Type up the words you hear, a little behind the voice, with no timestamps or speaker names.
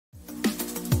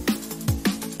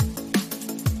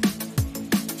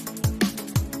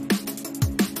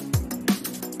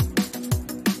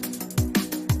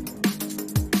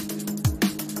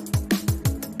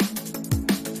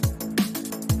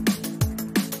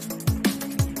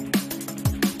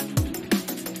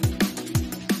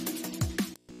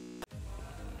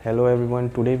Hello everyone,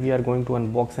 today we are going to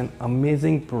unbox an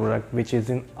amazing product which is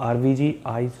an RVG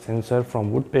eye sensor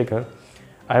from Woodpecker.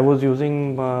 I was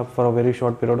using for a very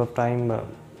short period of time,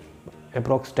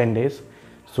 approx 10 days.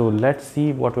 So let's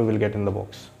see what we will get in the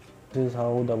box. This is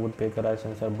how the Woodpecker eye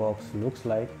sensor box looks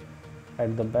like.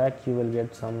 At the back you will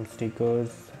get some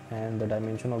stickers and the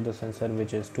dimension of the sensor,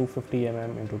 which is 250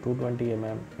 mm into 220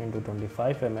 mm into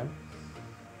 25 mm,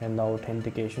 and the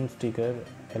authentication sticker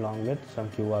along with some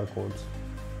QR codes.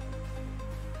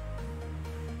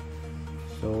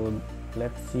 So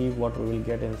let's see what we will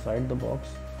get inside the box.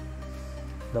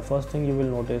 The first thing you will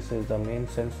notice is the main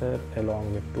sensor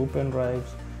along with two pen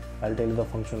drives. I'll tell you the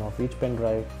function of each pen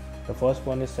drive. The first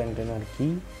one is Sentinel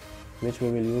key, which we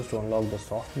will use to unlock the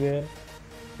software,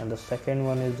 and the second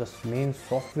one is the main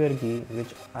software key,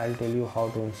 which I'll tell you how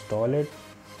to install it.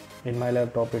 In my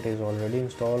laptop it is already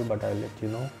installed, but I'll let you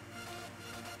know.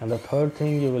 And the third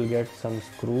thing, you will get some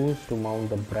screws to mount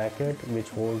the bracket which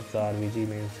holds the RVG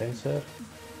main sensor.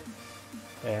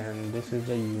 And this is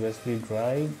the USB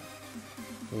drive,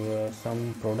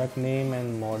 some product name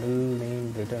and model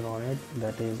name written on it,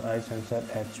 that is iSensor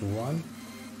H1.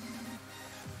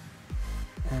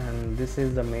 And this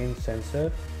is the main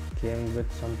sensor, came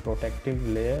with some protective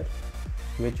layer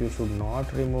which you should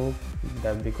not remove,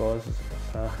 that because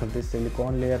this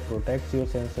silicone layer protects your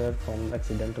sensor from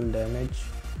accidental damage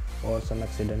or some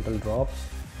accidental drops.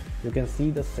 You can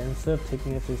see the sensor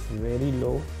thickness is very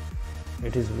low.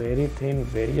 It is very thin,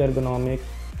 very ergonomic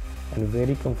and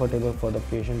very comfortable for the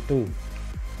patient too.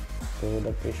 So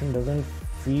the patient doesn't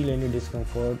feel any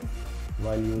discomfort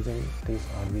while using this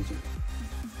RVG.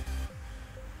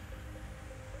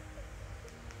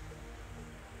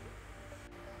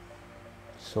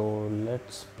 So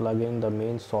let's plug in the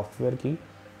main software key.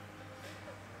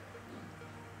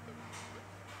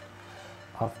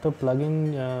 After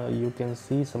plugging, you can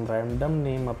see some random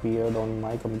name appeared on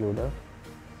my computer.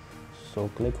 So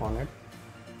click on it.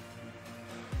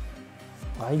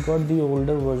 I got the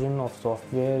older version of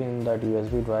software in that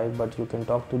USB drive, but you can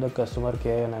talk to the customer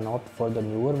care and opt for the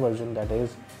newer version, that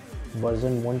is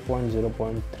version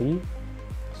 1.0.3.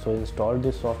 So install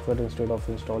this software instead of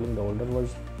installing the older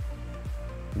version.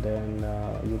 Then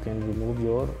you can remove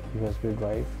your USB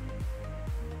drive.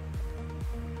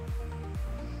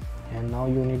 And now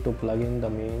you need to plug in the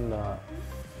main,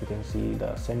 you can see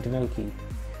the Sentinel key.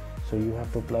 So you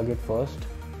have to plug it first.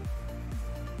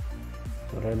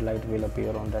 The red light will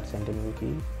appear on that Sentinel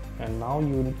key. And now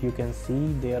you can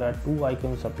see there are two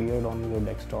icons appeared on your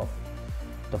desktop.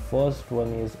 The first one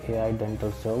is AI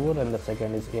Dental Server and the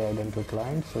second is AI Dental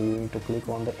Client. So you need to click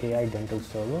on the AI Dental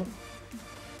Server.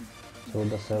 So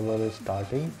the server is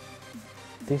starting.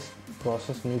 This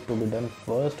process needs to be done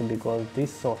first because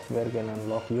this software can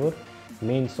unlock your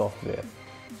main software.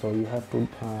 So you have to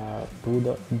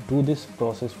do this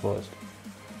process first.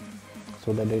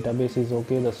 So the database is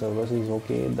okay, the service is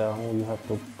okay. Now you have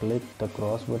to click the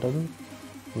cross button.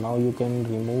 Now you can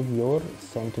remove your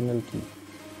Sentinel key.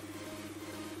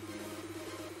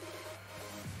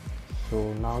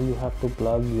 So now you have to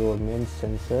plug your main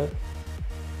sensor.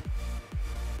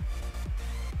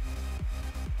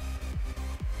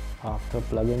 After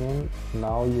plugging in,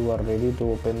 now you are ready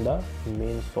to open the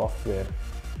main software.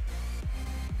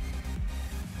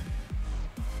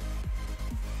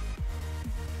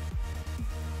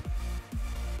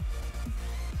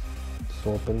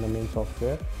 So open the main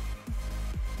software.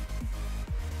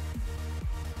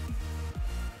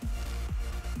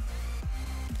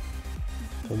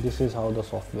 So this is how the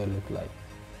software looks like.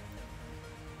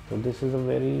 So this is a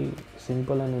very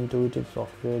simple and intuitive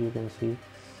software, you can see.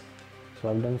 So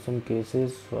I've done some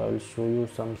cases, so I will show you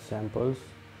some samples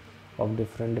of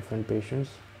different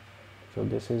patients. So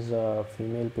this is a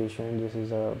female patient, this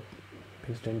is a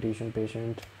fixed dentition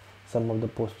patient, some of the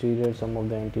posterior, some of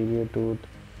the anterior tooth,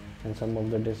 and some of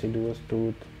the deciduous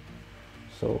tooth.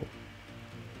 So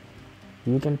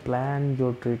you can plan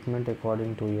your treatment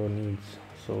according to your needs.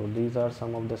 So these are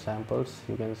some of the samples.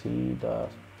 You can see the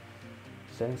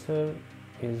sensor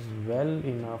is well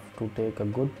enough to take a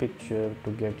good picture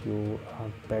to get you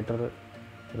a better,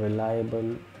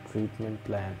 reliable treatment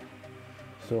plan.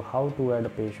 So how to add a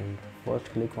patient? First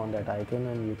click on that icon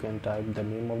and you can type the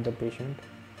name of the patient.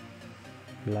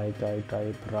 Like I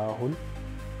type Rahul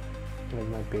as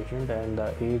my patient and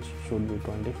the age should be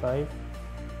 25.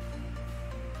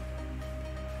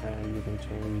 And you can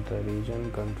change the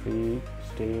region, country,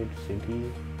 state,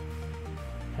 city,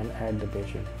 and add the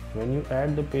patient. When you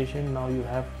add the patient, now you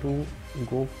have to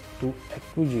go to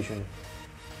acquisition,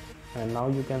 and now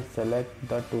you can select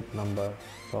the tooth number.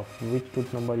 So which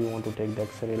tooth number you want to take the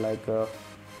X-ray, like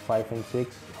 5 and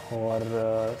 6 or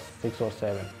 6 or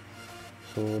 7.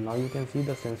 So now you can see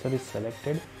the sensor is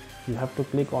selected. You have to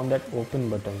click on that open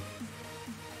button.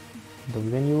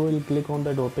 When you will click on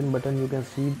that open button, you can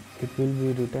see it will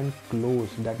be written close.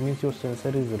 That means your sensor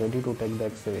is ready to take the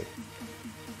X-ray.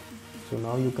 So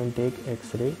now you can take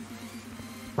X-ray,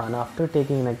 and after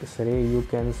taking an X-ray you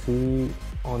can see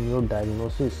on your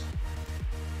diagnosis,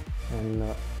 and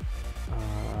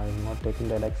I'm not taking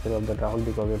that X-ray of the Rahul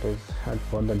because it is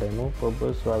for the demo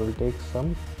purpose. So I will take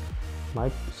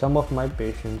some of my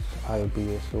patients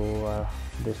IOPA. So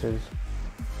this is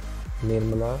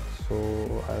Nirmala, so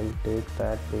I will take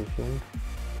that patient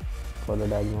for the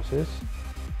diagnosis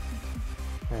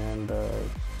and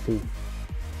see.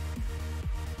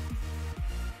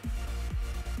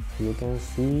 You can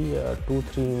see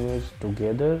 2-3 images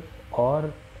together,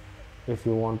 or if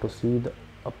you want to see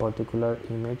a particular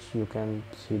image, you can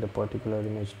see the particular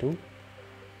image too.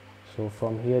 So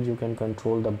from here you can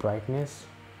control the brightness.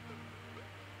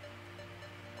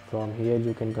 From here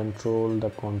you can control the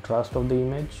contrast of the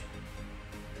image,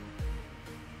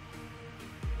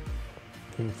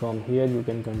 and from here you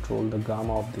can control the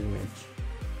gamma of the image.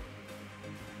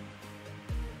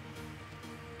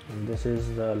 And this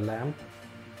is the lamp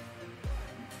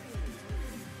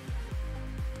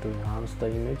to enhance the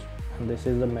image, and this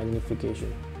is the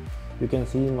magnification. You can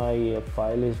see my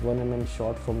file is 1 mm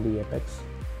short from the apex.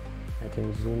 I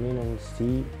can zoom in and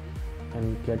see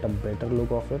and get a better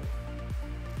look of it.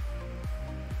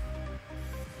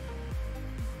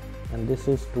 And this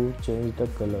is to change the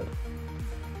color,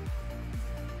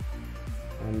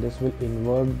 and this will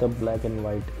invert the black and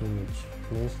white image.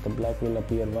 Means the black will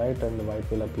appear white and the white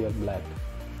will appear black.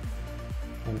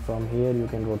 And from here you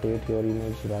can rotate your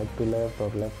image right to left or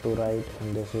left to right,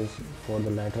 and this is for the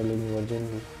lateral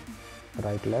inversion,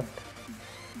 right left.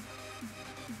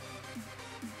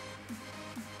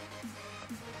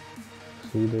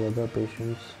 See the other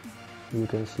patients, you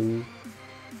can see.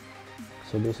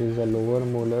 So this is a lower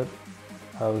molar.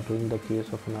 I was doing the case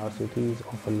of an RCT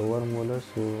of a lower molar,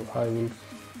 so I will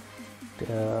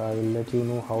let you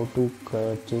know how to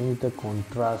change the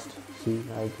contrast. See,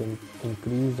 I can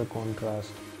increase the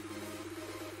contrast.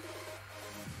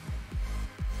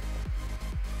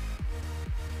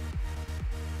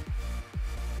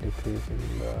 Decreasing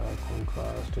the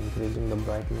contrast, increasing the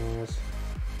brightness,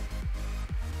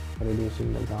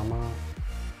 reducing the gamma,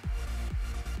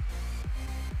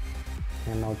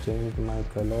 and now change my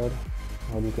color.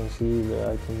 Or you can see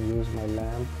where I can use my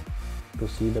lamp to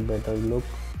see the better look.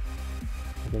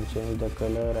 I can change the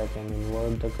color, I can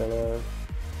invert the color.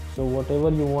 So whatever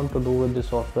you want to do with the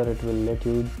software, it will let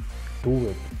you do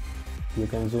it. You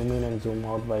can zoom in and zoom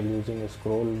out while using a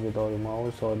scroll with your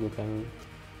mouse, or you can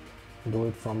do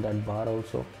it from that bar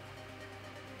also.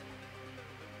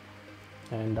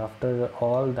 And after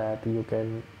all that, you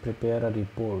can prepare a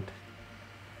report.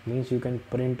 Means you can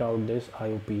print out this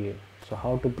IOPA. So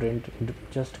how to print?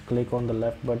 Just click on the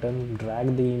left button,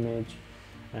 drag the image,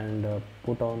 and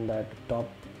put on that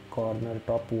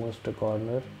topmost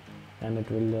corner, and it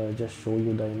will just show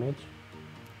you the image.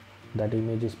 That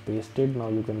image is pasted. Now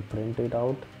you can print it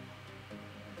out.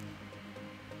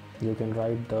 You can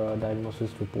write the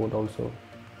diagnosis report also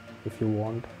if you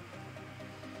want.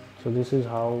 So this is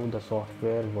how the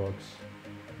software works.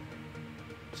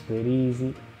 It's very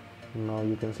easy. Now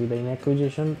you can see the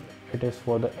inacquisition. It is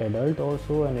for the adult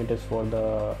also, and it is for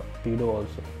the pedo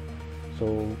also.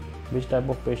 So which type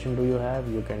of patient do you have?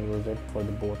 You can use it for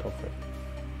the both of it.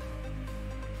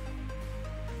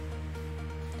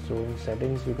 So in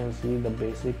settings you can see the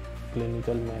basic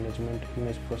clinical management,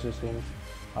 image processing,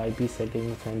 IP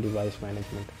settings, and device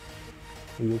management.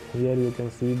 Here you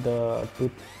can see the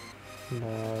tooth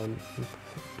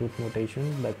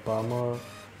notation like Palmer,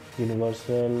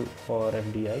 Universal, or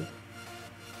FDI.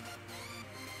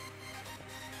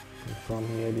 From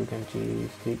here you can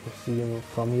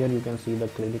see the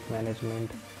clinic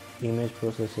management, image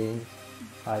processing,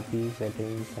 IP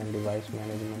settings, and device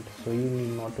management. So you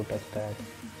need not to touch that,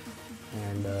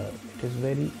 and it is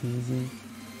very easy,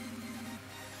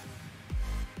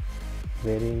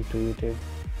 very intuitive,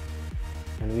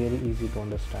 and very easy to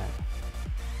understand.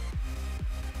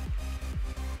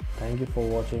 Thank you for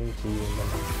watching. See you in the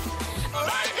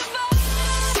next.